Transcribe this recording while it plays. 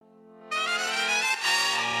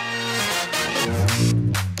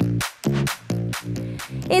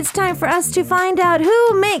It's time for us to find out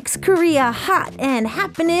who makes Korea hot and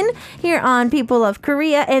happening here on People of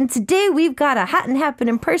Korea. And today we've got a hot and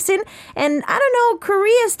happening person. And I don't know,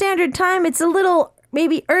 Korea Standard Time, it's a little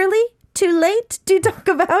maybe early. Too late to talk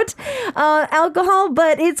about alcohol,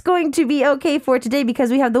 but it's going to be okay for today because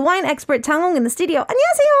we have the wine expert 장홍 in the studio.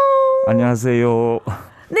 안녕하세요. 안녕하세요.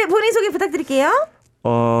 네, 본인 소개 부탁드릴게요.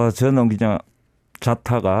 저는 그냥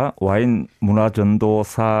자타가 와인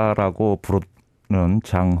문화전도사라고 부르는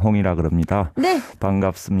장홍이라 그럽니다. 네.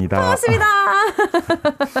 반갑습니다. 반갑습니다.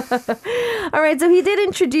 All right, so he did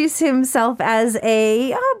introduce himself as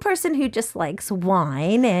a person who just likes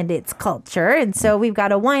wine and its culture. And so we've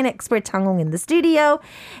got a wine expert, Changhong, in the studio.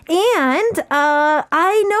 And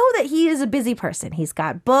I know that he is a busy person. He's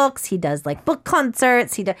got books. He does like book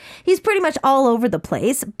concerts. He's pretty much all over the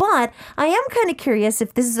place. But I am kind of curious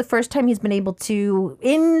if this is the first time he's been able to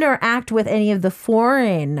interact with any of the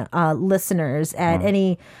foreign listeners at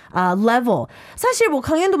any level. 사실 뭐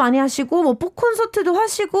강연도 많이 하시고 뭐 북 콘서트도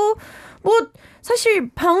하시고 뭐 사실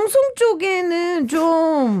방송 쪽에는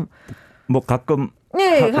좀 뭐 가끔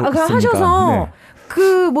하셔서 네.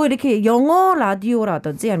 그 뭐 이렇게 영어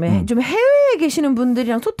라디오라든지 아니면 좀 해외에 계시는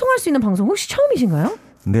분들이랑 소통할 수 있는 방송 혹시 처음이신가요?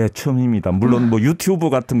 네, 처음입니다. 물론 뭐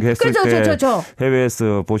유튜브 같은 거 했을 때 그렇죠.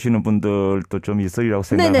 해외에서 보시는 분들도 좀 있으리라고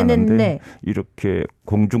생각하는데 이렇게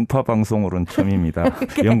공중파 방송으로는 처음입니다.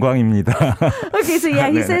 영광입니다. Okay, so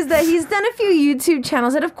yeah, he says that he's done a few YouTube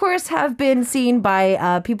channels that of course have been seen by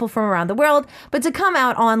people from around the world, but to come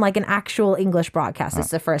out on like an actual English broadcast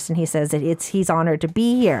is the first, and he says that he's honored to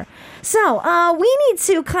be here. So we need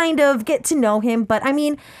to kind of get to know him, but I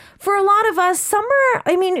mean, for a lot of us, summer,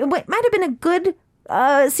 I mean, it might have been a good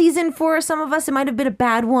season for some of us. It might have been a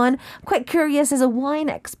bad one. I'm quite curious as a wine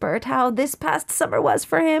expert how this past summer was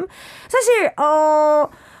for him. 사실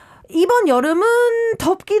이번 여름은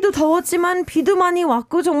덥기도 더웠지만 비도 많이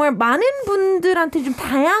왔고 정말 많은 분들한테 좀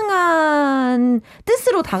다양한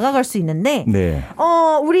뜻으로 다가갈 수 있는데 네.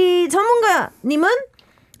 우리 전문가님은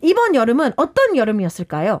이번 여름은 어떤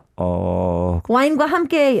여름이었을까요? 와인과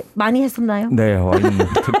함께 많이 했었나요? 네, 와인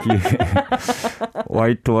특히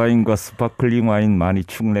화이트 와인과 스파클링 와인 많이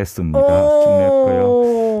축냈고요.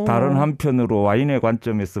 다른 한편으로 와인의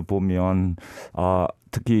관점에서 보면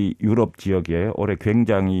특히 유럽 지역에 올해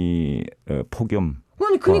굉장히 폭염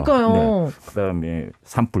그러니까요. 네. 그다음에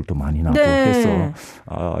산불도 많이 나고 네. 해서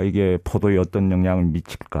이게 포도에 어떤 영향을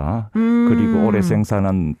미칠까 그리고 올해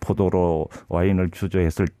생산한 포도로 와인을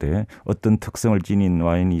주조했을 때 어떤 특성을 지닌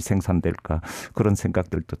와인이 생산될까 그런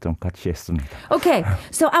생각들도 좀 같이 했습니다. Okay,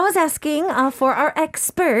 so I was asking for our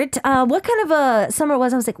expert what kind of a summer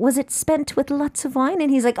was. I was like, was it spent with lots of wine? And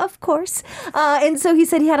he's like, of course. And so he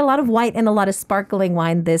said he had a lot of white and a lot of sparkling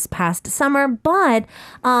wine this past summer, but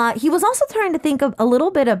he was also trying to think of a little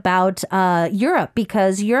bit about Europe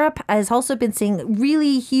because Europe has also been seeing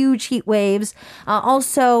really huge heat waves.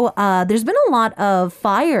 Also, there's been a lot of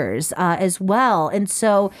fires as well. And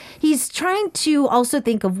so he's trying to also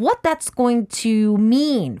think of what that's going to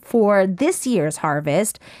mean for this year's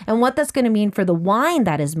harvest and what that's going to mean for the wine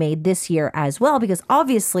that is made this year as well, because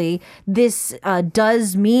obviously this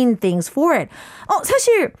does mean things for it.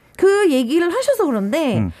 사실 그 얘기를 하셔서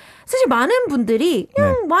그런데 사실 많은 분들이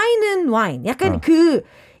그냥 와인은 와인, 약간 그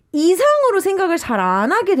이상으로 생각을 잘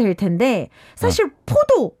안 하게 될 텐데 사실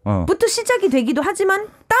포도부터 시작이 되기도 하지만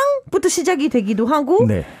땅부터 시작이 되기도 하고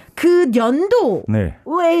그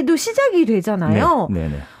연도에도 시작이 되잖아요.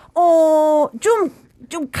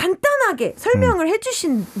 좀 간단하게 설명을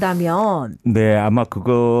해주신다면. 네, 아마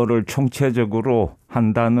그거를 총체적으로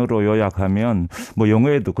한 단어로 요약하면 뭐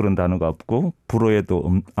영어에도 그런 단어가 없고 불어에도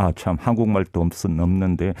한국말도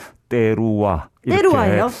없는데 때루와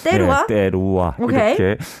때루와요? 때루와? 네, 때루와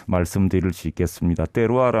이렇게 말씀드릴 수 있겠습니다.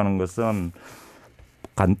 때루와라는 것은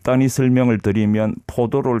간단히 설명을 드리면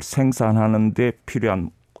포도를 생산하는 데 필요한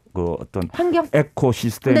그 어떤 환경?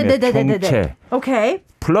 에코시스템의 총체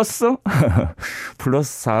플러스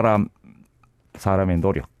사람의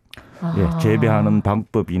노력. 재배하는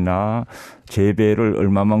방법이나 재배를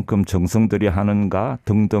얼마만큼 정성들이 하는가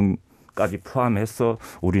등등까지 포함해서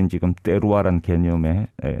우리는 지금 때루와라는 개념에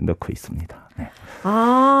넣고 있습니다.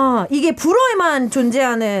 이게 불어에만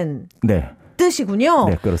존재하는 뜻이군요.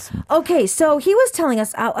 네, 그렇습니다. Okay, so he was telling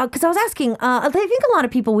us, because I was asking, I think a lot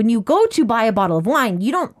of people, when you go to buy a bottle of wine,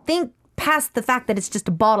 you don't think past the fact that it's just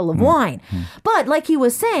a bottle of wine. But like he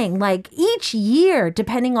was saying, like each year,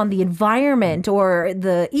 depending on the environment or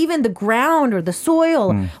even the ground or the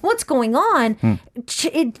soil, what's going on,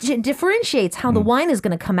 it differentiates how the wine is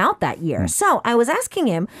going to come out that year. So I was asking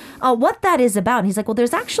him what that is about. And he's like, well,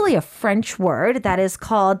 there's actually a French word that is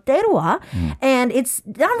called terroir, and it's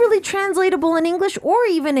not really translatable in English or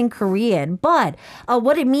even in Korean. But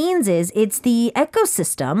what it means is it's the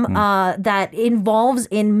ecosystem that involves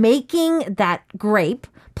in making that grape,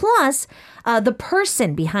 plus the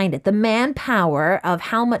person behind it, the manpower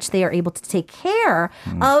of how much they are able to take care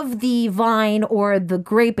of the vine or the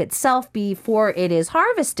grape itself before it is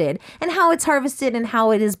harvested, and how it's harvested and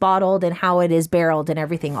how it is bottled and how it is barreled and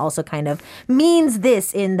everything also kind of means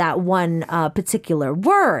this in that one particular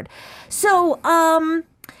word. So,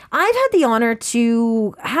 I've had the honor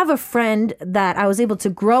to have a friend that I was able to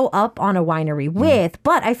grow up on a winery with,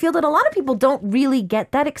 but I feel that a lot of people don't really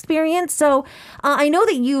get that experience. So I know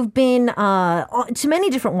that you've been to many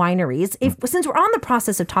different wineries. Since we're on the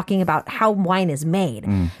process of talking about how wine is made,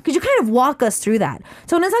 could you kind of walk us through that?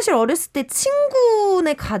 저는 사실 어렸을 때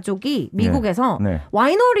친구네 가족이 미국에서 네.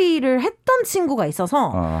 와이너리를 했던 친구가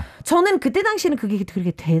있어서 저는 그때 당시에는 그게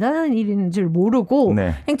그렇게 대단한 일인 줄 모르고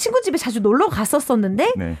네. 그냥 친구 집에 자주 놀러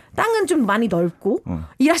갔었었는데 네. 땅은 좀 많이 넓고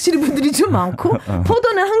일하시는 분들이 좀 많고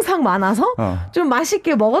포도는 항상 많아서 좀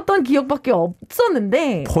맛있게 먹었던 기억밖에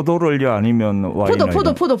없었는데 포도를요 아니면 와인을?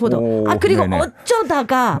 포도. 오, 그리고 네네.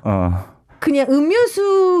 어쩌다가 그냥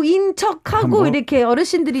음료수인 척하고 이렇게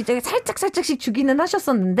어르신들이 살짝씩 주기는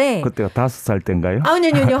하셨었는데 그때가 5살 때인가요?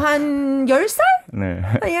 아니요 한 10살? 네.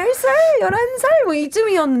 한 10살? 11살? 뭐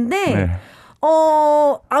이쯤이었는데 네.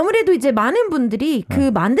 아무래도 이제 많은 분들이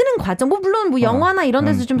그 만드는 과정, 물론 뭐 영화나 이런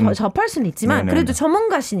데서 좀 접할 수는 있지만 네네. 그래도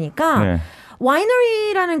전문가시니까 네.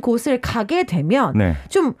 와이너리라는 곳을 가게 되면 네.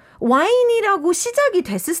 좀 와인이라고 시작이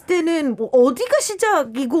됐을 때는 뭐 어디가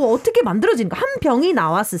시작이고 어떻게 만들어지는가? 한 병이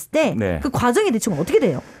나왔을 때 네. 그 과정이 대충 어떻게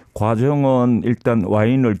돼요? 과정은 일단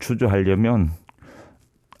와인을 주조하려면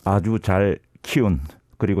아주 잘 키운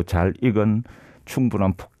그리고 잘 익은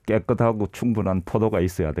충분한 깨끗하고 충분한 포도가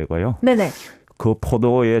있어야 되고요. 네네. 그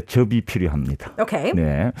포도의 즙이 필요합니다. 오케이.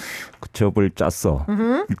 네, 그 즙을 짜서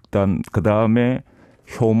일단 그 다음에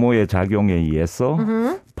효모의 작용에 의해서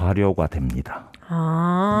발효가 됩니다.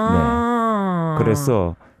 네.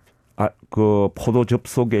 그래서 그 포도즙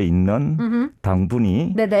속에 있는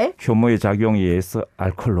당분이 네네. 효모의 작용에 의해서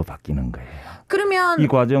알코올로 바뀌는 거예요. 그러면 이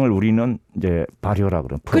과정을 우리는 이제 발효라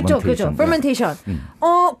그러는 그렇죠. 퍼먼테이션. fermentation.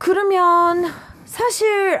 그러면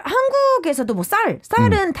사실 한국에서도 뭐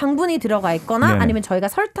쌀은 당분이 들어가 있거나 네네. 아니면 저희가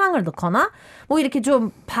설탕을 넣거나 뭐 이렇게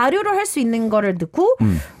좀 발효를 할 수 있는 거를 넣고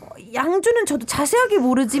양주는 저도 자세하게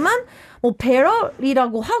모르지만 뭐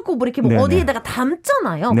배럴이라고 하고 뭐 이렇게 뭐 네네. 어디에다가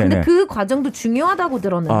담잖아요. 근데 네네. 그 과정도 중요하다고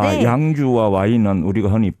들었는데 양주와 와인은 우리가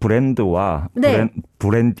흔히 브랜드와 네.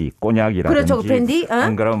 브랜디, 꼬냑이라든지 그렇죠, 브랜디.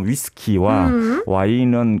 안 그러면 위스키와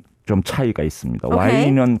와인은 좀 차이가 있습니다. 오케이.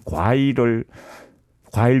 와인은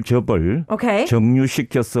과일즙을 오케이.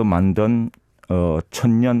 정류시켜서 만든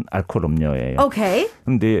천년 알코올 음료예요. 오케이.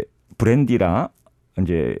 근데 브랜디나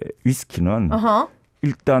이제 위스키는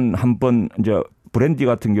일단 한번 이제 브랜디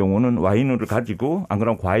같은 경우는 와인을 가지고 안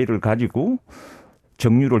그러면 과일을 가지고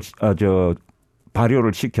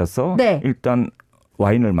발효를 시켜서 네. 일단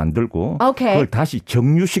와인을 만들고 오케이. 그걸 다시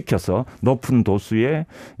정류시켜서 높은 도수의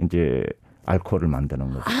이제 알코올을 만드는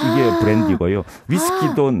거죠. 이게 브랜디고요.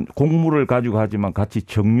 위스키도 곡물을 가지고 하지만 같이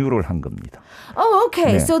정류를 한 겁니다. Oh,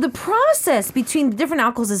 okay. 네. So the process between the different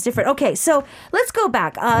alcohols is different. Okay, so let's go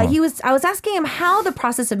back. I was asking him how the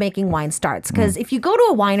process of making wine starts, because if you go to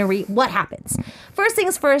a winery, what happens? First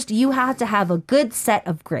things first, you have to have a good set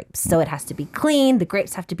of grapes. So it has to be clean. The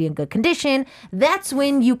grapes have to be in good condition. That's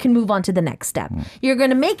when you can move on to the next step. You're going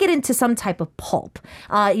to make it into some type of pulp.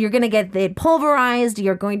 You're going to get it pulverized.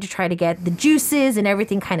 You're going to try to get the juices and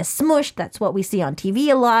everything kind of smushed. That's what we see on TV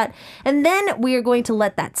a lot. And then we are going to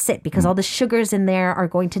let that sit because all the sugars in there are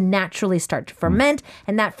going to naturally start to ferment.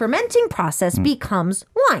 And that fermenting process becomes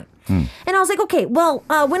wine. And I was like, okay, well,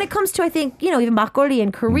 when it comes to, I think, even makgeolli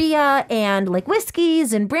in Korea and like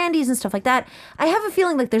whiskeys and brandies and stuff like that, I have a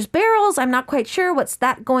feeling like there's barrels. I'm not quite sure what's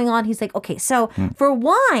that going on. He's like, okay, so for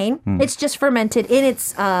wine, it's just fermented in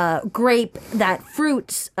its grape, that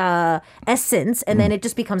fruit essence, and then it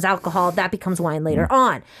just becomes alcohol. That becomes wine later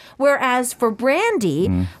on. Whereas for brandy,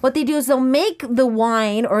 what they do is they'll make the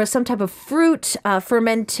wine or some type of fruit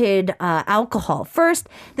fermented alcohol first,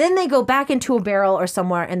 then they go back into a barrel or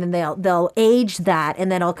somewhere, and then then they'll age that,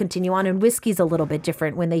 and then I'll continue on. And whiskey's a little bit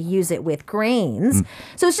different when they use it with grains.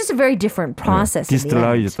 So it's just a very different process.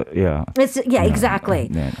 Distillized,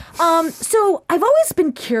 Exactly. So I've always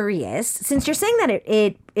been curious, since you're saying that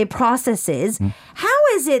it processes, how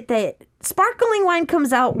is it that sparkling wine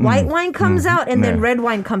comes out, white wine comes out, and then red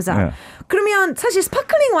wine comes out? 그러면 사실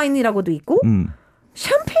스파클링 와인이라고도 있고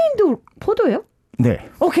샴페인도 포도예요? 네.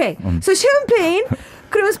 오케이. So 샴페인,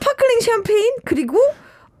 그러면 스파클링 샴페인, 그리고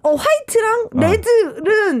화이트랑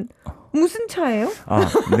레드는 무슨 차예요?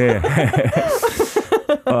 네.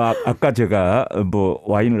 아까 제가 뭐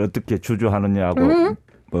와인을 어떻게 주조하느냐고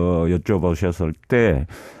여쭤보셨을 때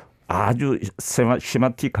아주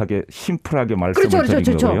시마틱하게 심플하게 말씀을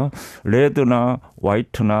드린 거고요. 레드나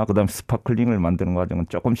화이트나 그다음 스파클링을 만드는 과정은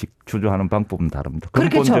조금씩 주조하는 방법은 다릅니다.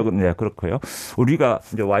 근본적으로 네, 그렇고요. 우리가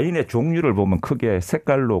이제 와인의 종류를 보면 크게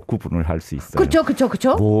색깔로 구분을 할 수 있어요.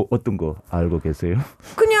 그렇죠. 뭐 어떤 거 알고 계세요?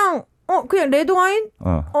 그냥 레드 와인,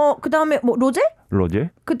 그다음에 뭐 로제,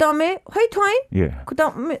 그다음에 화이트 와인,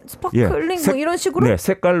 그다음에 스파클링 뭐 이런 식으로. 네,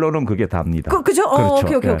 색깔로는 그게 답니다. 그죠?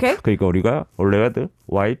 그렇죠. 오케이. 그러니까 우리가 레드,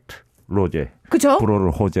 화이트, 로제, 그죠?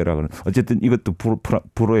 불어를 호제라 그러는. 어쨌든 이것도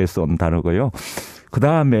불어에서 온 단어고요.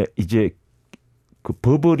 그다음에 이제 그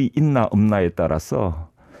버블이 있나 없나에 따라서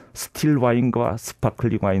스틸 와인과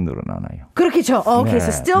스파클링 와인으로 나눠요. 그렇겠죠. 오케이. So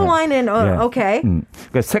still wine and okay.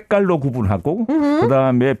 그러니까 색깔로 구분하고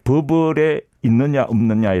그다음에 버블에 있느냐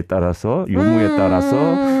없느냐에 따라서 유무에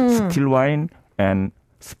따라서 스틸 와인 and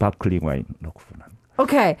스파클링 와인으로 구분합니다.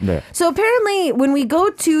 Okay. 네. So apparently when we go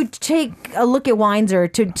to take a look at wines or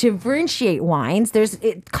to differentiate wines, there's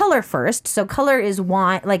color first. So color is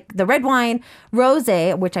wine, like the red wine,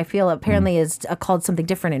 rosé, which I feel apparently is called something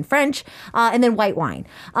different in French, and then white wine.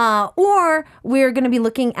 Or we're going to be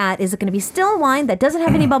looking at, is it going to be still wine that doesn't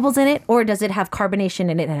have any bubbles in it, or does it have carbonation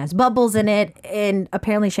in it and has bubbles in it? And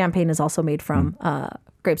apparently champagne is also made from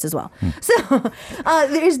grapes as well. So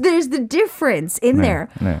there's the difference in there.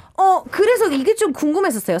 네. 그래서 이게 좀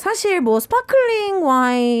궁금했었어요. 사실 뭐 스파클링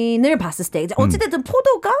와인을 봤을 때 이제 어찌됐든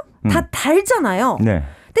포도가 다 달잖아요. 네.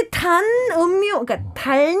 근데 단 음료, 그러니까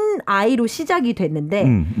단 아이로 시작이 됐는데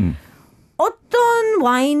어떤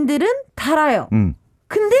와인들은 달아요.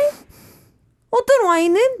 근데 어떤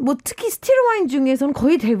와인은 뭐 특히 스틸 와인 중에서는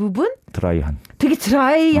거의 대부분 드라이한. 되게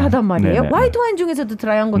드라이하단 말이에요. 네네. 화이트 와인 중에서도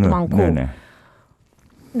드라이한 것도 많고. 네네.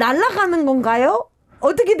 날아가는 건가요?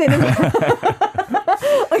 어떻게 되는 거예요?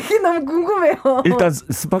 이게 너무 궁금해요. 일단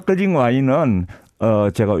스파클링 와인은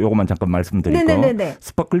제가 요것만 잠깐 말씀드리고 네네네네.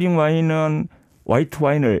 스파클링 와인은 화이트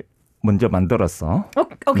와인을 먼저 만들었어.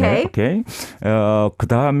 오케이. 네, 오케이.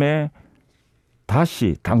 그다음에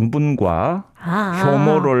다시 당분과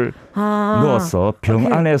효모를 넣어서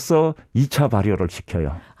병 안에서 2차 발효를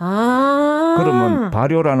시켜요. 그러면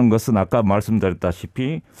발효라는 것은 아까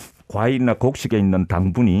말씀드렸다시피 과일이나 곡식에 있는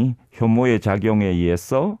당분이 효모의 작용에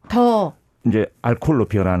의해서 더 이제 알코올로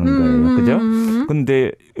변하는 거예요. 그죠?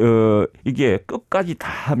 근데 이게 끝까지 다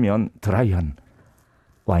하면 드라이한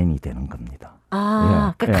와인이 되는 겁니다.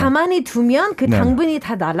 그러니까 가만히 두면 그 당분이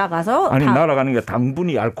다 날아가서 날아가는 게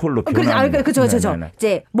당분이 알코올로 변하는 거예요. 그렇죠.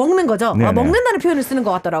 이제 먹는 거죠. 먹는다는 표현을 쓰는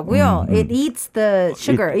것 같더라고요. It eats the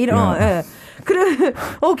sugar.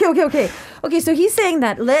 Okay, so he's saying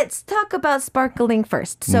that let's talk about sparkling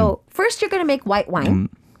first. So first you're going to make white wine.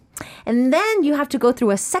 And then you have to go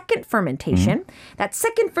through a second fermentation. That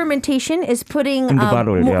second fermentation is putting in the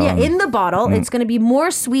bottle. In the bottle. It's going to be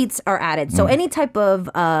more sweets are added. So any type of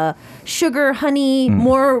sugar, honey,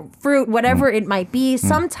 more fruit, whatever it might be,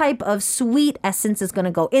 some type of sweet essence is going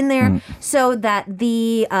to go in there so that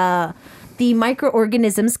the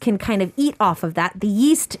microorganisms can kind of eat off of that. The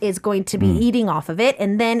yeast is going to be eating off of it.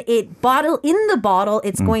 And then in the bottle,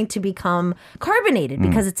 it's going to become carbonated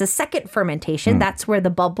because it's a second fermentation. That's where the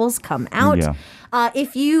bubbles come out.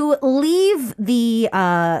 If you leave the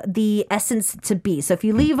essence to be, so if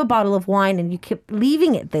you leave a bottle of wine and you keep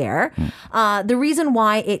leaving it there, the reason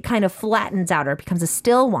why it kind of flattens out or becomes a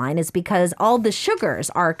still wine is because all the sugars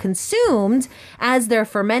are consumed as they're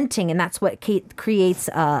fermenting, and that's what creates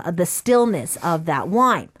the stillness of that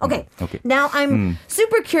wine. Okay. Now I'm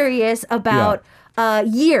super curious about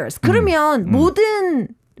years. 그러면 모든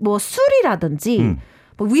뭐 술이라든지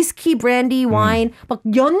뭐 위스키, 브랜디, 와인 막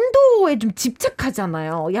연도에 좀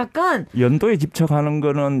집착하잖아요. 약간 연도에 집착하는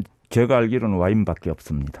거는 제가 알기로는 와인밖에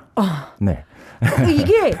없습니다. 네.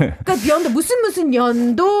 이게 그러니까 무슨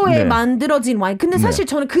연도에 만들어진 와인. 근데 사실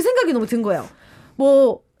저는 그 생각이 너무 든 거예요.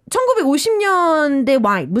 뭐 1950년대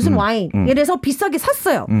와인, 무슨 와인 이래서 비싸게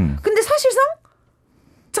샀어요. 근데 사실상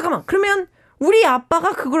잠깐만, 그러면 우리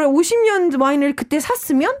아빠가 그걸 50년 와인을 그때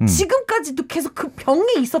샀으면 지금까지도 계속 그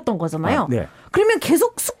병에 있었던 거잖아요. 그러면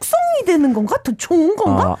계속 숙성이 되는 건가? 더 좋은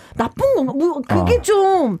건가? 나쁜 건가? 뭐 그게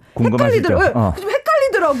좀 헷갈리더라고요. 좀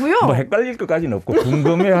헷갈리더라고요. 뭐 헷갈릴 것까지는 없고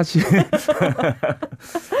궁금해하시.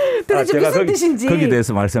 도대체 무슨 뜻인지. 거기에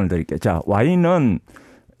대해서 말씀을 드릴게요. 자, 와인은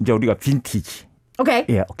이제 우리가 빈티지. 오케이.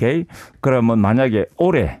 예, 오케이. 그러면 만약에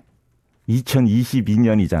올해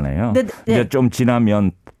 2022년이잖아요. 네. 이제 좀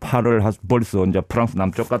지나면 8월 벌써 이제 프랑스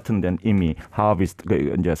남쪽 같은 데는 이미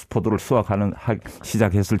하비스트 이제 포도를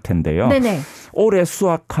시작했을 텐데요. 네네. 올해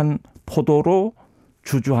수확한 포도로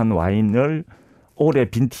주주한 와인을 올해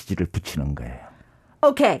빈티지를 붙이는 거예요.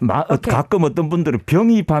 오케이. 가끔 어떤 분들은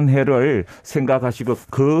병이 반해를 생각하시고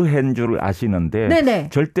그 해인 줄 아시는데 네네.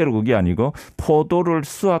 절대로 그게 아니고 포도를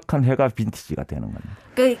수확한 해가 빈티지가 되는 겁니다.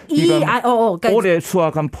 그러니까 올해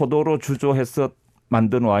수확한 포도로 주조해서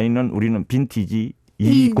만든 와인은 우리는 빈티지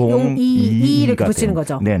 2022 이렇게 붙이는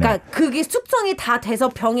거죠. 네네. 그러니까 그게 숙성이 다 돼서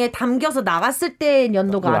병에 담겨서 나갔을 때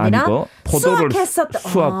연도가 아니라 포도를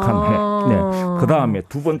수확한 해. 네. 그다음에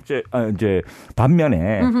두 번째 이제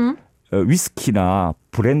반면에 위스키나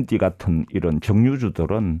브랜디 같은 이런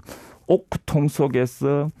정류주들은 오크통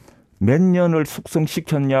속에서 몇 년을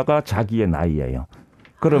숙성시켰냐가 자기의 나이예요.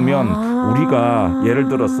 그러면 우리가 예를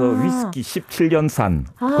들어서 위스키 17년산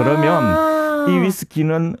그러면 이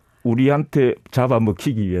위스키는 우리한테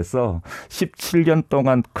잡아먹히기 위해서 17년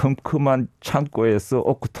동안 컴컴한 창고에서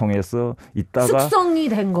오크통에서 있다가 숙성이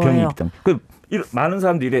된 거예요. 많은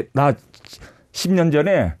사람들이 나 10년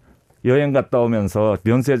전에 여행 갔다 오면서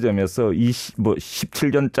면세점에서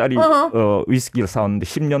 17년짜리 위스키를 사왔는데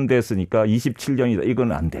 10년 됐으니까 27년이다.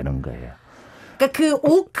 이건 안 되는 거예요. 그러니까 그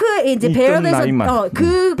오크에 이제 배럴에서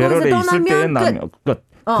배럴에 있을 때는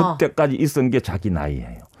그때까지 있은 게 자기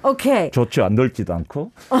나이예요. 오케이. 좋죠. 안 넓지도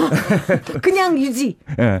않고. 그냥 유지.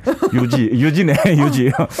 네, 유지네.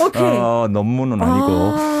 유지. 오케이. 논문은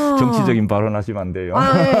아니고 정치적인 발언하시면 안 돼요.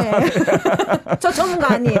 네. 저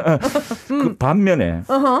전문가 아니에요. 그 반면에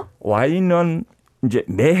와인은 이제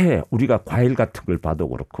매해 우리가 과일 같은 걸 봐도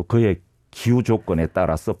그렇고 그의 기후 조건에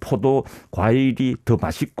따라서 포도 과일이 더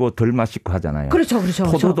맛있고 덜 맛있고 하잖아요. 그렇죠.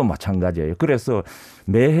 포도도 마찬가지예요. 그래서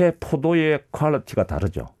매해 포도의 퀄리티가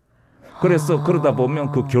다르죠. 그래서 그러다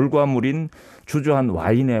보면 그 결과물인 주조한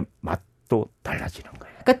와인의 맛도 달라지는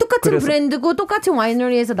거예요. 그러니까 똑같은 브랜드고 똑같은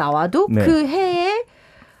와이너리에서 나와도 네. 그 해에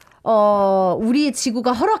우리의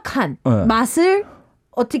지구가 허락한 맛을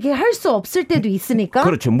어떻게 할 수 없을 때도 있으니까.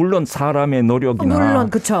 그렇죠. 물론 사람의 노력이나 물론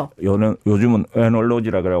그렇죠. 요즘은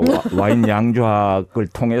에놀로지라 그래요. 와인 양조학을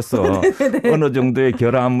통해서 어느 정도의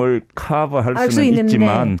결함을 커버할 수는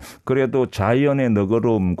있지만 그래도 자연의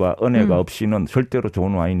너그러움과 은혜가 없이는 절대로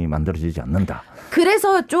좋은 와인이 만들어지지 않는다.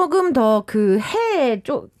 그래서 조금 더 그 해에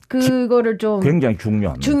그거를 좀 굉장히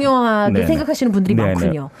중요하게 네네. 생각하시는 분들이 네네.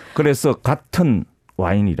 많군요. 그래서 같은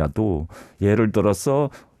와인이라도 예를 들어서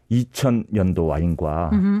 2000년도 와인과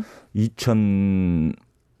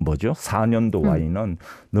 4년도 와인은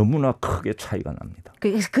너무나 크게 차이가 납니다.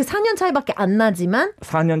 그 4년 차이밖에 안 나지만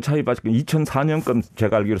 4년 차이밖에 2004년 건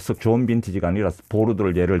제가 알기로 썩 좋은 빈티지가 아니라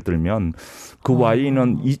보르도를 예를 들면 그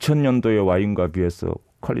와인은 2000년도의 와인과 비해서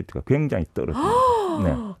퀄리티가 굉장히 떨어집니다.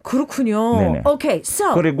 네. 그렇군요. 네네. 오케이.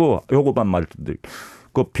 So. 그리고 요거만 말씀드릴게요.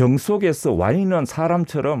 그 병 속에서 와인은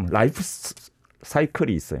사람처럼 라이프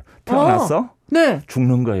사이클이 있어요. 태어나서 네.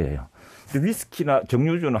 죽는 거예요. 근데 위스키나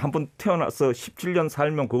정류주는 한번 태어나서 17년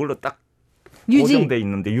살면 그걸로 딱 고정돼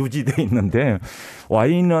있는데 유지돼 있는데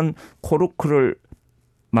와인은 코르크를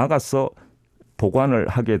막아서 보관을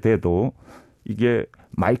하게 돼도 이게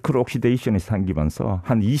마이크로 옥시데이션이 생기면서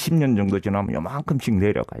한 20년 정도 지나면 요만큼씩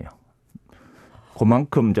내려가요.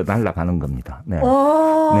 그만큼 이제 날아가는 겁니다. 네.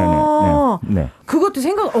 네. 그것도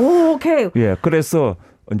오케이. 예, 그래서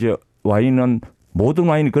이제 와인은 모든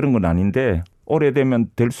와인이 그런 건 아닌데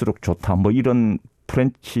오래되면 될수록 좋다. 뭐 이런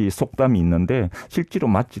프렌치 속담이 있는데 실제로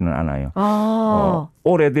맞지는 않아요.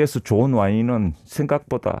 오래돼서 좋은 와인은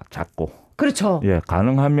생각보다 작고. 그렇죠. 예,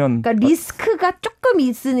 가능하면. 그러니까 리스크가 조금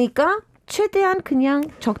있으니까 최대한 그냥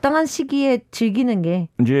적당한 시기에 즐기는 게.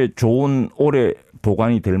 이제 좋은 오래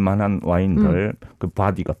보관이 될 만한 와인들, 그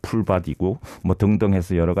바디가 풀 바디고 뭐 등등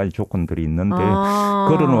해서 여러 가지 조건들이 있는데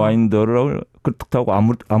그런 와인들을 그렇다고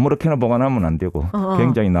아무렇게나 보관하면 안 되고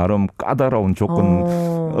굉장히 나름 까다로운 조건,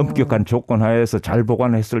 엄격한 조건 하에서 잘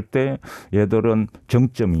보관했을 때 얘들은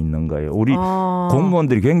정점이 있는 거예요. 우리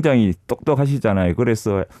공무원들이 굉장히 똑똑하시잖아요.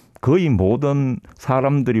 그래서 거의 모든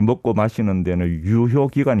사람들이 먹고 마시는 데는 유효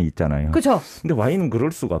기간이 있잖아요. 그렇죠. 근데 와인은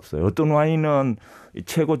그럴 수가 없어요. 어떤 와인은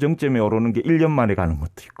최고 정점에 오르는 게 1년 만에 가는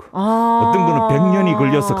것도 있고 어떤 거는 100년이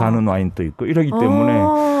걸려서 가는 와인도 있고 이러기 때문에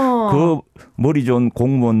그 머리 좋은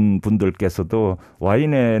공무원 분들께서도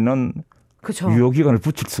와인에는 그쵸. 유효기간을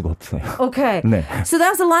붙일 수가 없어요. Okay. 네. So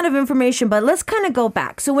that's a lot of information, but let's kind of go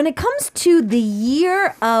back. So when it comes to the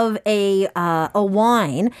year of a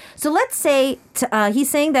wine, so let's say he's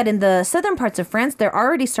saying that in the southern parts of France, they're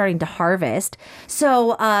already starting to harvest.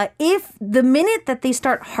 So if the minute that they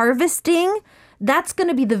start harvesting, that's going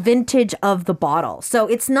to be the vintage of the bottle. So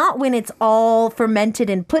it's not when it's all fermented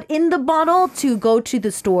and put in the bottle to go to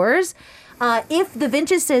the stores. If the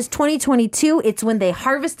vintage says 2022, it's when they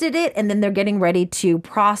harvested it and then they're getting ready to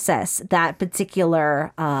process that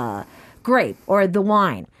particular grape or the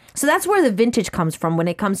wine. So that's where the vintage comes from when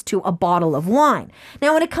it comes to a bottle of wine.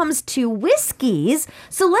 Now, when it comes to whiskeys,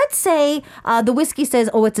 so let's say the whiskey says,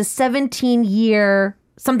 oh, it's a 17-year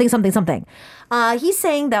something, something, something. He's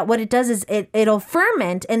saying that what it does is it'll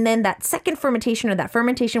ferment, and then that second fermentation or that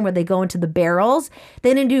fermentation where they go into the barrels,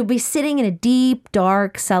 then it'll be sitting in a deep,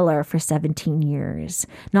 dark cellar for 17 years,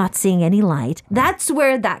 not seeing any light. That's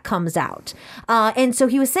where that comes out. And so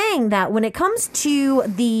he was saying that when it comes to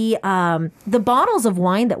the bottles of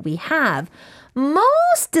wine that we have,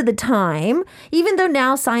 most of the time, even though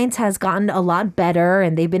now science has gotten a lot better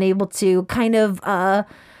and they've been able to kind of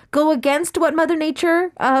go against what Mother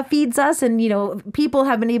Nature feeds us. And, you know, people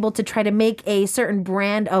have been able to try to make a certain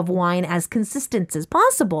brand of wine as consistent as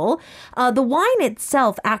possible. The wine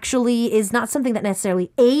itself actually is not something that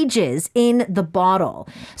necessarily ages in the bottle.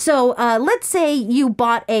 So let's say you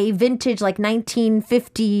bought a vintage like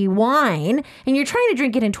 1950 wine and you're trying to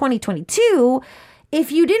drink it in 2022. If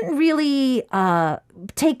you didn't really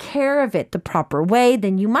take care of it the proper way,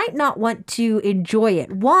 then you might not want to enjoy it.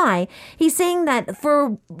 Why? He's saying that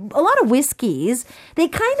for a lot of whiskeys, they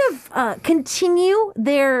kind of continue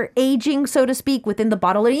their aging, so to speak, within the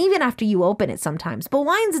bottle, and even after you open it sometimes. But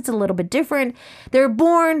wines, it's a little bit different. They're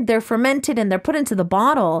born, they're fermented, and they're put into the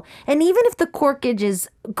bottle. And even if the corkage is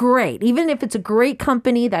great, even if it's a great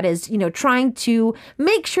company that is, you know, trying to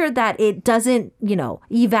make sure that it doesn't, you know,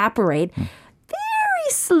 evaporate,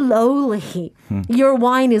 slowly your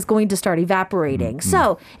wine is going to start evaporating.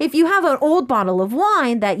 So if you have an old bottle of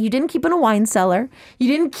wine that you didn't keep in a wine cellar, you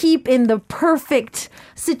didn't keep in the perfect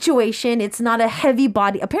situation, it's not a heavy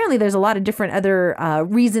body. Apparently there's a lot of different other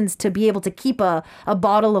reasons to be able to keep a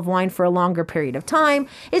bottle of wine for a longer period of time.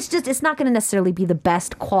 It's not going to necessarily be the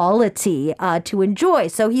best quality to enjoy.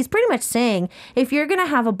 So he's pretty much saying if you're going to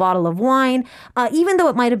have a bottle of wine, even though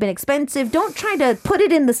it might have been expensive, don't try to put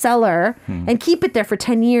it in the cellar and keep it there for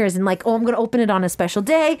 10 years and like, oh, I'm going to open it on a special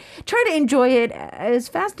day. Try to enjoy it as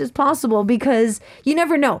fast as possible because you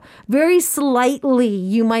never know. Very slightly,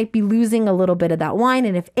 you might be losing a little bit of that wine.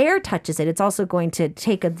 And if air touches it, it's also going to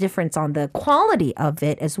take a difference on the quality of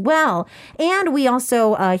it as well. And we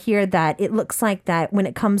also hear that it looks like that when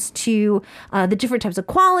it comes to the different types of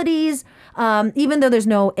qualities, even though there's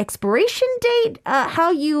no expiration date, how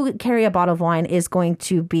you carry a bottle of wine is going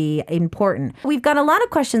to be important. We've got a lot of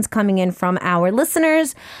questions coming in from our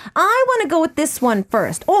listeners. I want to go with this one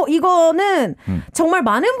first. 이거는 정말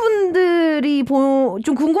많은 분들이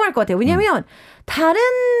좀 궁금할 것 같아요. 왜냐하면 다른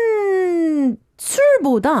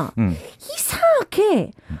술보다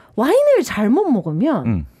이상하게 와인을 잘못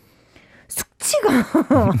먹으면 숙취가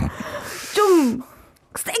좀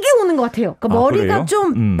세게 오는 것 같아요. 그러니까 머리가 그래요?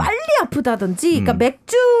 좀 빨리 아프다든지, 그러니까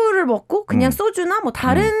맥주를 먹고 그냥 소주나 뭐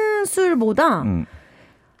다른 술보다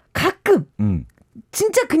가끔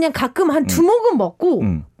진짜 그냥 가끔 한 두 모금 먹고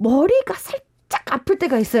머리가 살짝 아플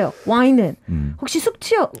때가 있어요. 와인은. 혹시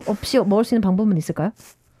숙취 없이 먹을 수 있는 방법은 있을까요?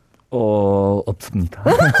 없습니다.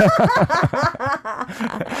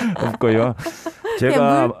 없고요.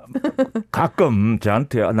 제가 가끔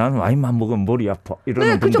저한테 나는 와인만 먹으면 머리 아파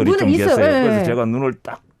이러는 분들이 좀 계세요. 그래서 제가 눈을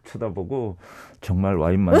딱 쳐다보고 정말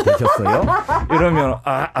와인만 드셨어요? 이러면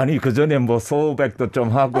아니 그 전에 뭐 소백도 좀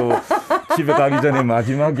하고 집에 가기 전에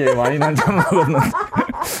마지막에 와인 한 잔 먹었는데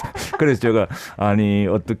그래서 제가 아니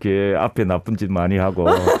어떻게 앞에 나쁜 짓 많이 하고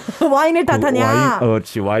와인을 다 타냐?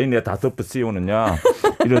 와인에 다 덮어 씌우느냐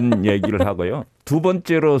이런 얘기를 하고요. 두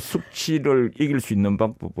번째로 숙취를 이길 수 있는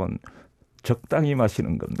방법은 적당히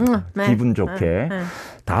마시는 겁니다. 기분 좋게.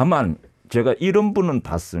 다만 제가 이런 분은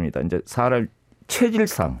봤습니다. 이제 사람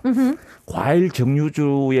체질상 과일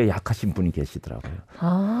정류주에 약하신 분이 계시더라고요.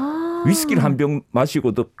 위스키를 한 병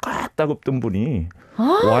마시고도 까딱없던 분이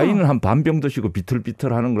와인을 한 반 병 드시고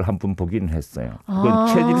비틀비틀하는 걸 한 번 보기는 했어요. 그건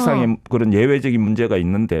체질상의 그런 예외적인 문제가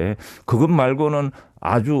있는데 그것 말고는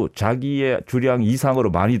아주 자기의 주량 이상으로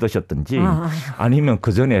많이 드셨든지 아니면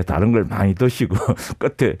그 전에 다른 걸 많이 드시고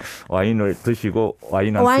끝에 와인을 드시고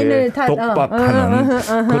와인한테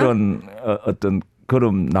독박하는 그런 어떤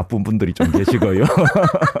그런 나쁜 분들이 좀 계시고요.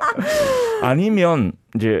 아니면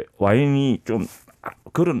이제 와인이 좀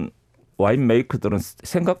그런 와인 메이커들은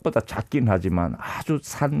생각보다 작긴 하지만 아주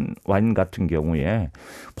산 와인 같은 경우에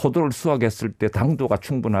포도를 수확했을 때 당도가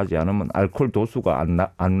충분하지 않으면 알코올 도수가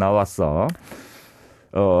안 나와서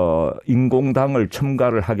인공당을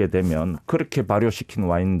첨가를 하게 되면 그렇게 발효시킨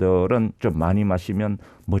와인들은 좀 많이 마시면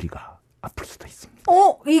머리가 아플 수도 있습니다.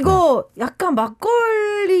 이거 약간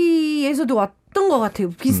막걸리에서도 왔던 것 같아요.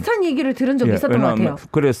 비슷한 얘기를 들은 적이 있었던 것 같아요.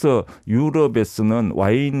 그래서 유럽에서는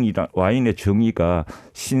와인의 정의가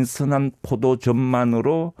신선한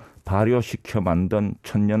포도즙만으로 발효시켜 만든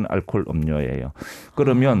천연 알코올 음료예요.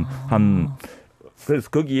 그러면 그래서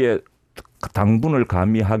거기에 당분을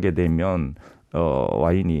가미하게 되면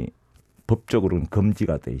와인이 법적으로는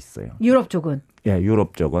금지가 돼 있어요. 유럽 쪽은? 예,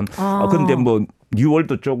 유럽 쪽은. 근데 뭐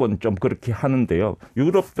뉴월드 쪽은 좀 그렇게 하는데요.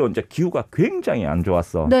 유럽도 이제 기후가 굉장히 안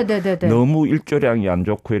좋았어. 네네네. 너무 일조량이 안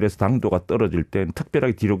좋고 이래서 당도가 떨어질 땐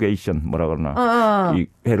특별하게 디로게이션 뭐라 그러나 이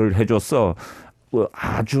배를 해줘서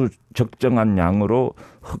아주 적정한 양으로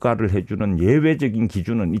허가를 해주는 예외적인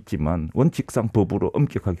기준은 있지만 원칙상 법으로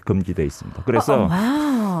엄격하게 금지되어 있습니다. 그래서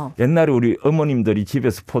옛날에 우리 어머님들이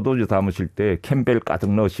집에서 포도주 담으실 때 캠벨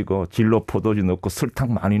가득 넣으시고 진로 포도주 넣고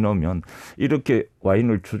설탕 많이 넣으면 이렇게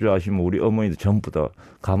와인을 주저하시면 우리 어머니도 전부 다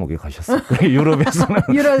감옥에 가셨어요. 유럽에서는.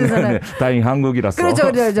 유럽에서는. 다행히 한국이라서.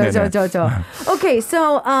 그렇죠. Okay,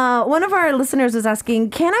 so one of our listeners was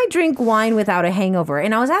asking, can I drink wine without a hangover?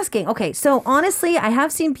 And I was asking, okay, so honestly, I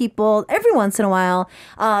have seen people every once in a while,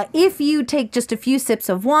 if you take just a few sips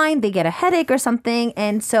of wine, they get a headache or something.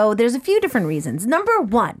 And so there's a few different reasons. Number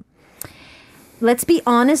one, let's be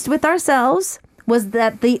honest with ourselves. Was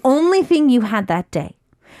that the only thing you had that day?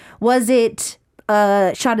 Was it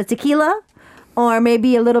a shot of tequila? Or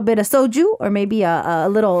maybe a little bit of soju, or maybe a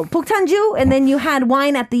little poktanju, and then you had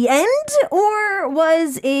wine at the end? Or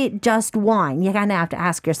was it just wine? You kind of have to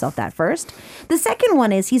ask yourself that first. The second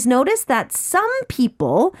one is he's noticed that some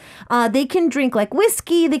people, they can drink like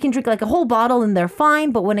whiskey, they can drink like a whole bottle and they're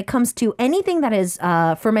fine, but when it comes to anything that is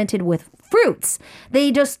fermented with fruits,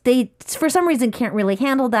 they for some reason can't really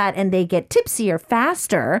handle that, and they get tipsier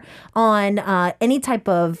faster on any type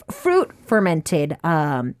of fruit fermented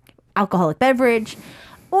alcoholic beverage,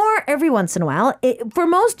 or every once in a while. For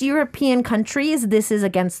most European countries, this is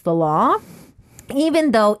against the law.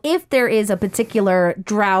 Even though if there is a particular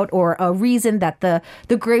drought or a reason that the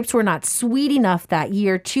grapes were not sweet enough that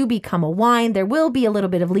year to become a wine, there will be a little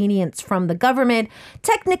bit of lenience from the government.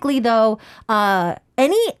 Technically, though,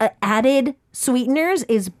 any added sweeteners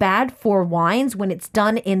is bad for wines when it's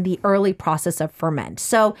done in the early process of ferment.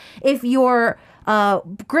 So if your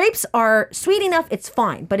grapes are sweet enough, it's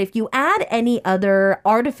fine. But if you add any other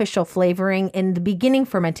artificial flavoring in the beginning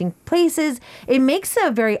fermenting places, it makes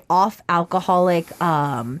a very off alcoholic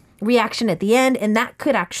reaction at the end, and that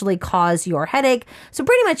could actually cause your headache. So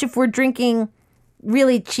pretty much if we're drinking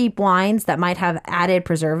really cheap wines that might have added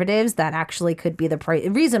preservatives, that actually could be the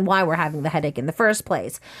reason why we're having the headache in the first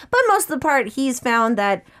place. But most of the part, he's found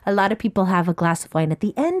that a lot of people have a glass of wine at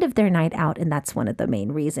the end of their night out, and that's one of the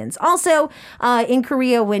main reasons. Also, in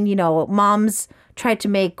Korea, when, moms tried to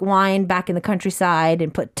make wine back in the countryside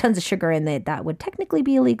and put tons of sugar in it, that would technically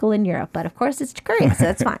be illegal in Europe. But of course, it's Korea, so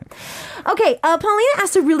that's fine. Okay, Paulina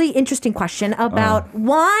asked a really interesting question about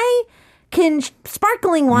why can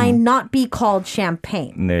sparkling wine not be called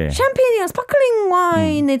champagne? 네. 샴페인이랑 스파클링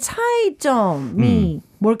와인의 차이점이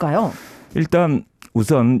뭘까요? 일단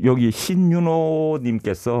우선 여기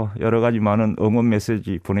신윤호님께서 여러 가지 많은 응원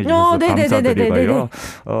메시지 보내주셔서 감사드리고요.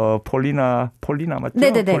 폴리나 맞죠?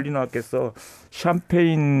 네네네. 폴리나께서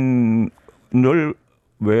샴페인을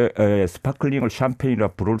왜 스파클링을 샴페인이라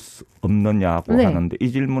부를 수 없느냐고 하는데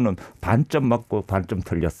이 질문은 반점 맞고 반점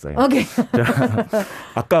틀렸어요. 오케이. 자,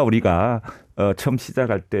 아까 우리가 처음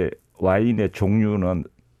시작할 때 와인의 종류는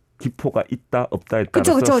기포가 있다 없다에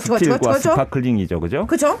따라서 스틸과 스파클링이죠. 그죠?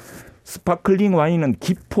 그죠? 스파클링 와인은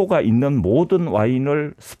기포가 있는 모든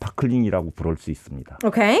와인을 스파클링이라고 부를 수 있습니다.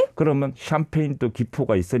 오케이. 그러면 샴페인도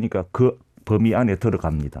기포가 있으니까 그 범위 안에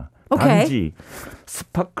들어갑니다. 오케이. 단지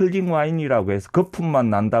스파클링 와인이라고 해서 거품만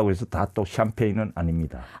난다고 해서 다 또 샴페인은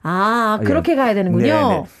아닙니다. 그렇게 가야 되는군요.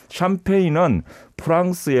 네네. 샴페인은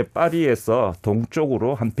프랑스의 파리에서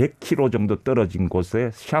동쪽으로 한 100km 정도 떨어진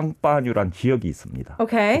곳에 샹파뉴란 지역이 있습니다.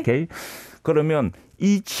 오케이. 그러면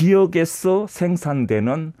이 지역에서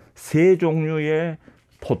생산되는 세 종류의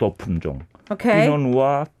포도 품종,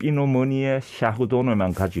 피노누아, 피노머니에,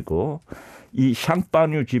 샤흐도네만 가지고 이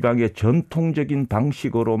샹파뉴 지방의 전통적인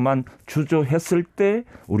방식으로만 주조했을 때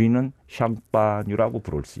우리는 샹파뉴라고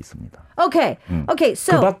부를 수 있습니다. Okay,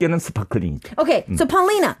 so 그 밖에는 스파클링이죠. Okay, so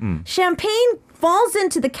Paulina, champagne falls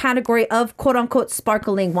into the category of quote-unquote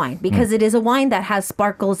sparkling wine because it is a wine that has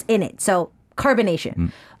sparkles in it, so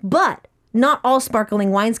carbonation. But not all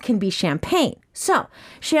sparkling wines can be champagne. So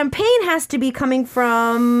champagne has to be coming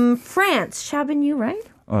from France. Chabagnon, right?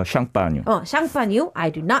 샹파뉴. Champagne. I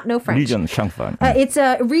do not know French. 리전 샹파뉴. It's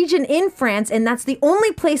a region in France, and that's the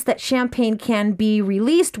only place that champagne can be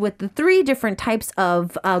released with the 3 different types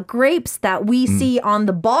of grapes that we see on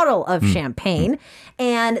the bottle of champagne.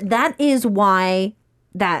 And that is why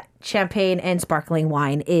that champagne and sparkling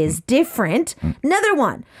wine is different. Another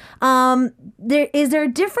one. Is there a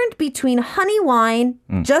difference between honey wine,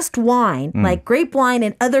 just wine, like grape wine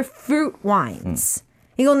and other fruit wines?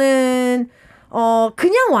 이거는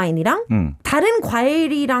그냥 와인이랑 다른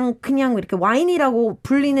과일이랑 그냥 이렇게 와인이라고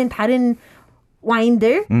불리는 다른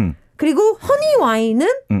와인들 그리고 허니 와인은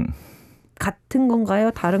같은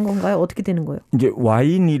건가요? 다른 건가요? 어떻게 되는 거예요? 이제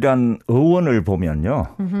와인이란 어원을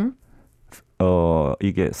보면요.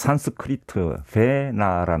 이게 산스크리트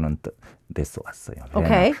베나라는 데서 왔어요.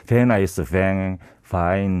 오케이. 베나에서 뱅,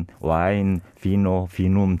 파인, 와인, 비노,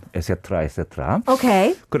 비눔, 에세트라, 에세트라.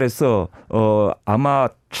 오케이. 그래서 아마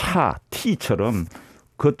차, 티처럼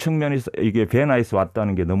그 측면에서 이게 베나에서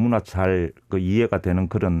왔다는 게 너무나 잘 이해가 되는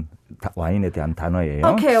그런 와인에 대한 단어예요.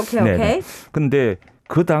 오케이. 근데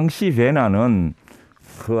그 당시 베나는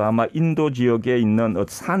아마 인도 지역에 있는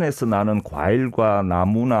산에서 나는 과일과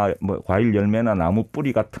나무나 뭐 과일 열매나 나무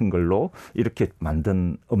뿌리 같은 걸로 이렇게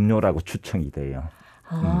만든 음료라고 추정이 돼요.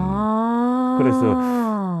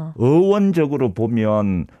 그래서 어원적으로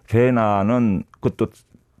보면 베나는 그것도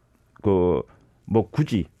뭐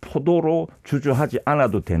굳이 포도로 주조하지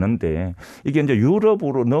않아도 되는데 이게 이제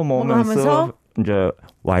유럽으로 넘어오면서 이제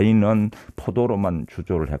와인은 포도로만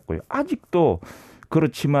주조를 했고요. 아직도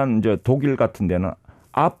그렇지만 이제 독일 같은 데는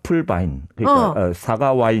애플 와인, 그러니까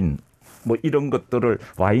사과 와인 뭐 이런 것들을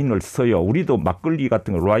와인을 써요. 우리도 막걸리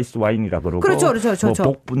같은 거 라이스 와인이라 그러고 그렇죠. 뭐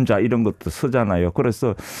복분자 이런 것도 쓰잖아요.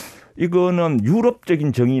 그래서 이거는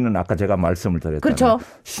유럽적인 정의는 아까 제가 말씀을 드렸잖아요. 그렇죠.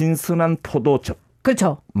 신선한 포도즙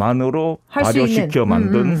그렇죠. 만으로 발효시켜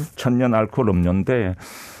만든 천연 알코올 음료인데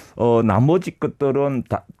나머지 것들은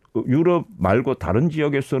다 유럽 말고 다른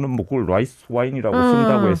지역에서는 뭐 그걸 라이스 와인이라고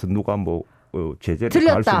쓴다고 해서 누가 뭐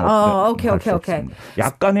제재를 할 수는 오케이.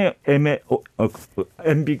 약간의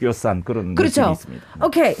앰비규어스한 그런 그렇죠. 느낌이 있습니다.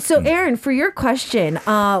 Okay, so Aaron, for your question,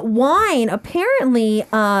 wine apparently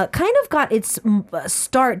kind of got its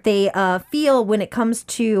start, they feel when it comes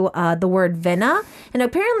to the word vena, and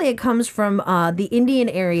apparently it comes from the Indian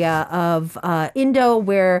area of Indo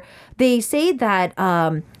where they say that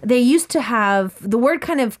they used to have, the word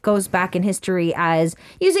kind of goes back in history as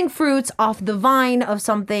using fruits off the vine of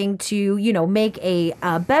something to, make a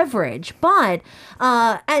beverage. But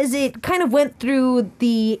as it kind of went through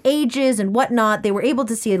the ages and whatnot, they were able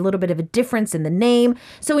to see a little bit of a difference in the name.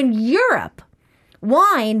 So in Europe,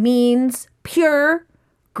 wine means pure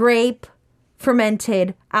grape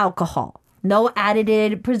fermented alcohol. No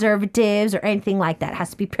added preservatives or anything like that. It has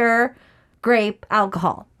to be pure grape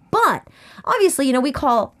alcohol. But obviously, we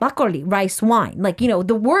call makgeolli rice wine. Like,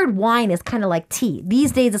 the word wine is kind of like tea.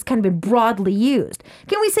 These days, it's kind of been broadly used.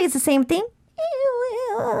 Can we say it's the same thing?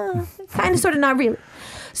 Kind of, sort of, not really.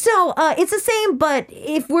 So it's the same, but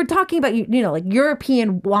if we're talking about, like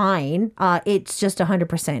European wine, it's just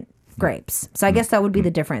 100% grapes. So I guess that would be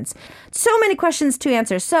the difference. So many questions to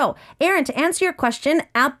answer. So, Aaron, to answer your question,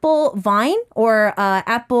 apple vine or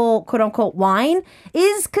apple quote unquote wine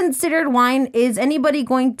is considered wine. Is anybody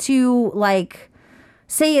going to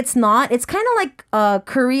say it's not? It's kind of like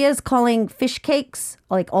Korea's calling fish cakes,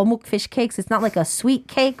 like omuk fish cakes. It's not like a sweet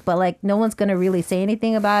cake, but no one's going to really say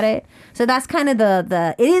anything about it. So that's kind of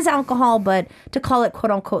the it is alcohol, but to call it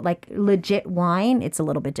quote unquote like legit wine, it's a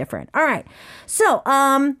little bit different. All right. So,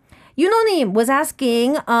 Yuno님 was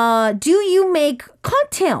asking, do you make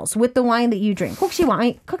cocktails with the wine that you drink? 혹시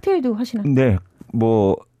와인 칵테일도 하시나요? 네,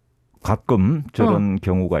 뭐 가끔 저런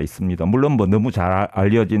경우가 있습니다. 물론 뭐 너무 잘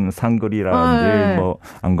알려진 상거리라든지 뭐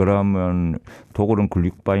안 그러면 도고른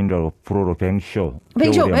글릭바인이라고 불어로 뱅쇼,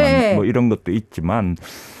 뭐 이런 것도 있지만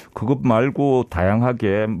그것 말고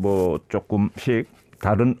다양하게 뭐 조금씩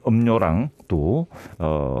다른 음료랑 또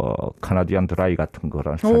카나디안 드라이 같은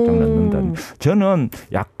거랑 살짝 넣는다는. 저는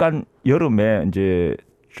약간 여름에 이제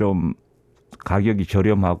좀 가격이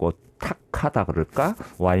저렴하고 탁하다 그럴까?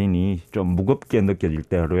 와인이 좀 무겁게 느껴질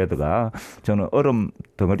때 레드가 저는 얼음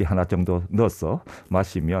덩어리 하나 정도 넣어서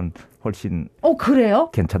마시면 훨씬 그래요?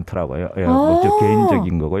 괜찮더라고요. 예, 저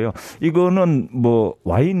개인적인 거고요. 이거는 뭐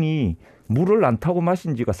와인이 물을 안 타고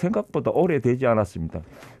마신 지가 생각보다 오래되지 않았습니다.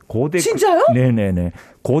 진짜요? 네네네.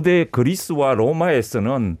 고대 그리스와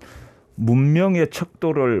로마에서는 문명의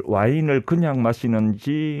척도를 와인을 그냥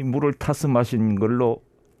마시는지 물을 타서 마신 걸로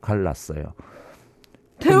갈랐어요.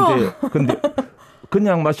 대박. 근데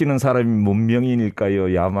그냥 마시는 사람이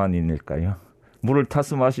문명인일까요? 야만인일까요? 물을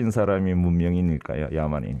타서 마신 사람이 문명인일까요?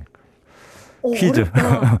 야만인일까요? 퀴즈.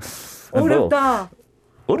 어렵다.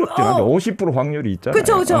 어렵긴 하죠. 50% 확률이 있잖아요.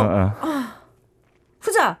 그렇죠.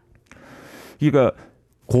 후자. 그러니까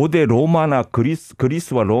고대 로마나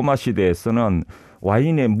그리스와 로마 시대에서는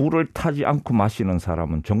와인에 물을 타지 않고 마시는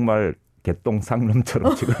사람은 정말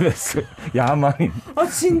개똥상놈처럼 취급했어요. 야만인. 아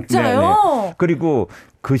진짜요? 네네. 그리고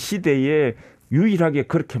그 시대에 유일하게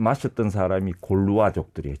그렇게 마셨던 사람이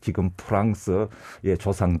골루아족들이에요. 지금 프랑스의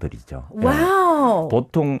조상들이죠. 와우.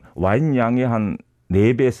 보통 와인 양의 한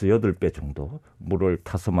 4배에서 8배 정도 물을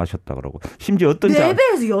타서 마셨다 그러고 심지어 어떤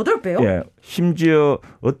 4배에서 8배요? 예, 심지어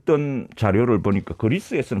어떤 자료를 보니까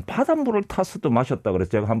그리스에서는 바닷물을 타서도 마셨다 그래서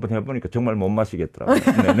제가 한번 해보니까 정말 못 마시겠더라고요.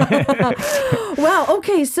 Wow.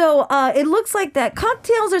 Okay. So it looks like that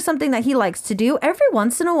cocktails are something that he likes to do every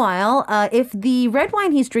once in a while. If the red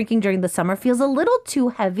wine he's drinking during the summer feels a little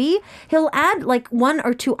too heavy, he'll add like 1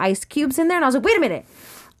 or 2 ice cubes in there. And I was like, wait a minute.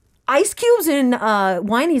 Ice cubes in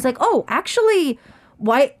wine? He's like, oh, actually,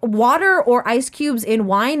 water or ice cubes in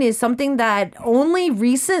wine is something that only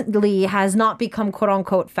recently has not become quote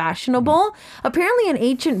unquote fashionable. Apparently in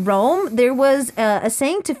ancient Rome, there was a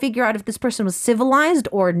saying to figure out if this person was civilized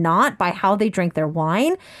or not by how they drank their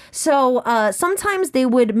wine. So sometimes they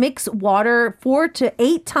would mix water 4 to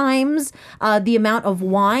 8 times the amount of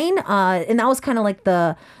wine. And that was kind of like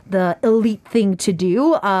the elite thing to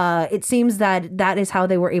do. It seems that is how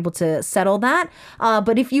they were able to settle that.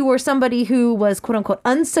 But if you were somebody who was quote unquote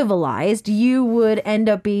uncivilized, you would end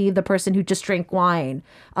up being the person who just drank wine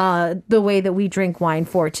the way that we drink wine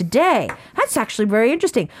for today. That's actually very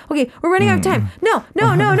interesting. Okay, we're running out of time. No.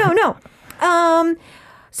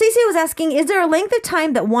 Cece was asking, is there a length of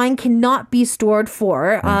time that wine cannot be stored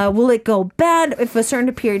for? Will it go bad if a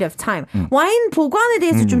certain period of time? 와인 보관에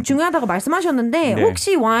대해서 좀 중요하다고 말씀하셨는데 네.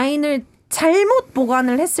 혹시 와인을 잘못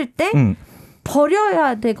보관을 했을 때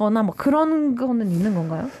버려야 되거나 뭐 그런 거는 있는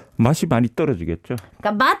건가요? 맛이 많이 떨어지겠죠.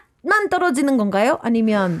 그러니까 맛만 떨어지는 건가요?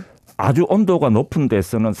 아니면 아주 온도가 높은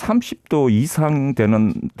데서는 30도 이상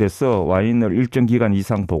되는 데서 와인을 일정 기간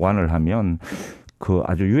이상 보관을 하면 그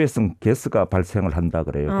아주 유해성 가스가 발생을 한다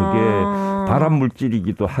그래요. 그게 발암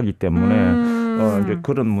물질이기도 하기 때문에 이제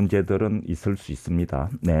그런 문제들은 있을 수 있습니다.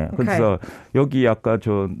 네. 그래서 여기 아까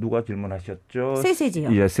누가 질문하셨죠?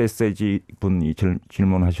 세세지요. 예, 세세지 분이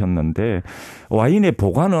질문하셨는데 와인의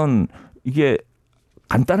보관은 이게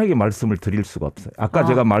간단하게 말씀을 드릴 수가 없어요. 아까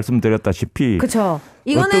제가 말씀드렸다시피 그쵸.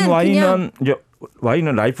 이거는 어떤 와인은 그냥 이제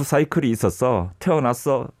와인은 라이프 사이클이 있어서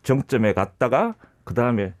태어나서 정점에 갔다가 그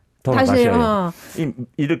다음에 돌아가셔요.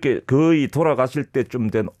 이렇게 거의 돌아가실 때쯤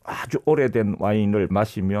된 아주 오래된 와인을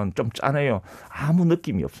마시면 좀 짠해요. 아무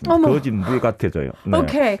느낌이 없습니다. 거진 물 같아져요. 네.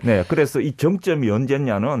 오케이. 네, 그래서 이 정점이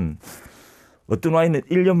언제냐는 어떤 와인은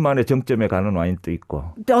 1년 만에 정점에 가는 와인도 있고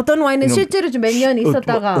어떤 와인은 실제로 좀 몇 년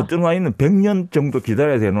있었다가 어떤 와인은 100년 정도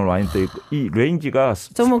기다려야 되는 와인도 있고 이 레인지가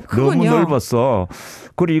너무 넓어서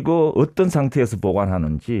그리고 어떤 상태에서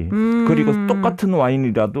보관하는지 그리고 똑같은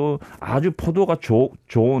와인이라도 아주 포도가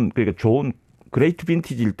좋은 그레이트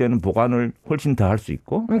빈티지일 때는 보관을 훨씬 더 할 수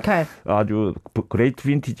있고 아주 그레이트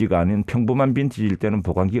빈티지가 아닌 평범한 빈티지일 때는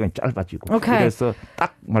보관 기간이 짧아지고 그래서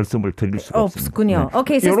딱 말씀을 드릴 수가 없습니다.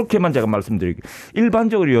 네. 이렇게만 제가 말씀드릴게요.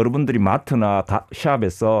 일반적으로 여러분들이 마트나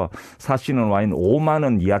샵에서 사시는 와인 5만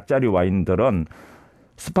원 이하짜리 와인들은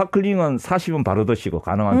스파클링은 40은 바로 드시고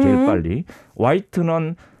가능한 제일 빨리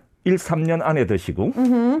화이트는 1, 3년 안에 드시고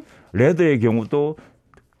레드의 경우도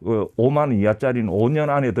 5만 원 이하짜리는 5년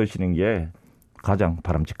안에 드시는 게 가장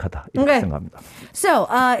바람직하다 이렇게 생각합니다. So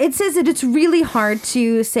it says that it's really hard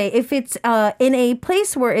to say if it's in a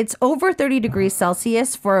place where it's over 30 degrees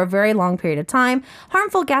Celsius for a very long period of time,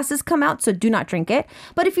 harmful gases come out, so do not drink it.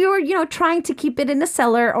 But if you're, trying to keep it in a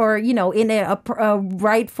cellar or, in a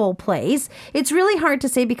rightful place, it's really hard to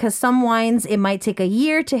say because some wines, it might take a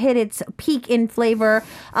year to hit its peak in flavor.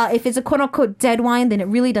 If it's a quote-unquote dead wine, then it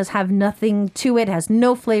really does have nothing to it, has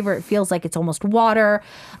no flavor. It feels like it's almost water.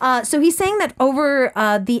 So he's saying that over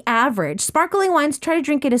the average, sparkling wines, try to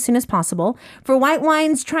drink it as soon as possible. For white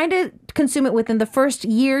wines, try to consume it within the first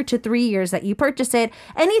year to 3 years that you purchase it.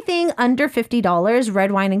 Anything under $50,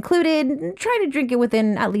 red wine included, try to drink it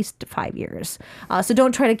within at least 5 years. So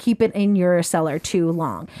don't try to keep it in your cellar too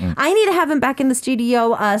long. I need to have him back in the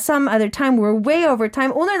studio some other time. We're way over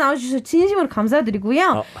time. 오늘 나와주셔서 진심으로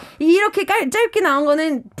감사드리고요. 이렇게 짧게 나온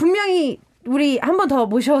거는 분명히 우리 한 번 더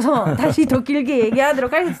모셔서 다시 더 길게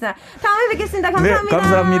얘기하도록 하겠습니다. 다음에 뵙겠습니다. 감사합니다. 네,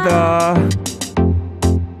 감사합니다.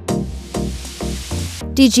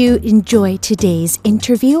 Did you enjoy today's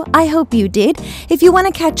interview? I hope you did. If you want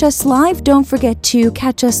to catch us live, don't forget to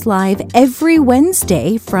catch us live every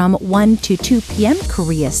Wednesday from 1 to 2 p.m.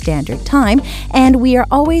 Korea Standard Time. And we are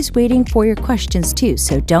always waiting for your questions too,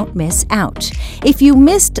 so don't miss out. If you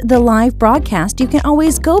missed the live broadcast, you can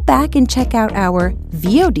always go back and check out our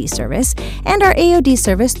VOD service and our AOD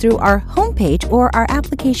service through our homepage or our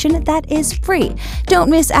application that is free. Don't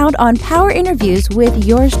miss out on power interviews with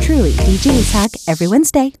yours truly, DJ Isak, every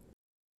Wednesday.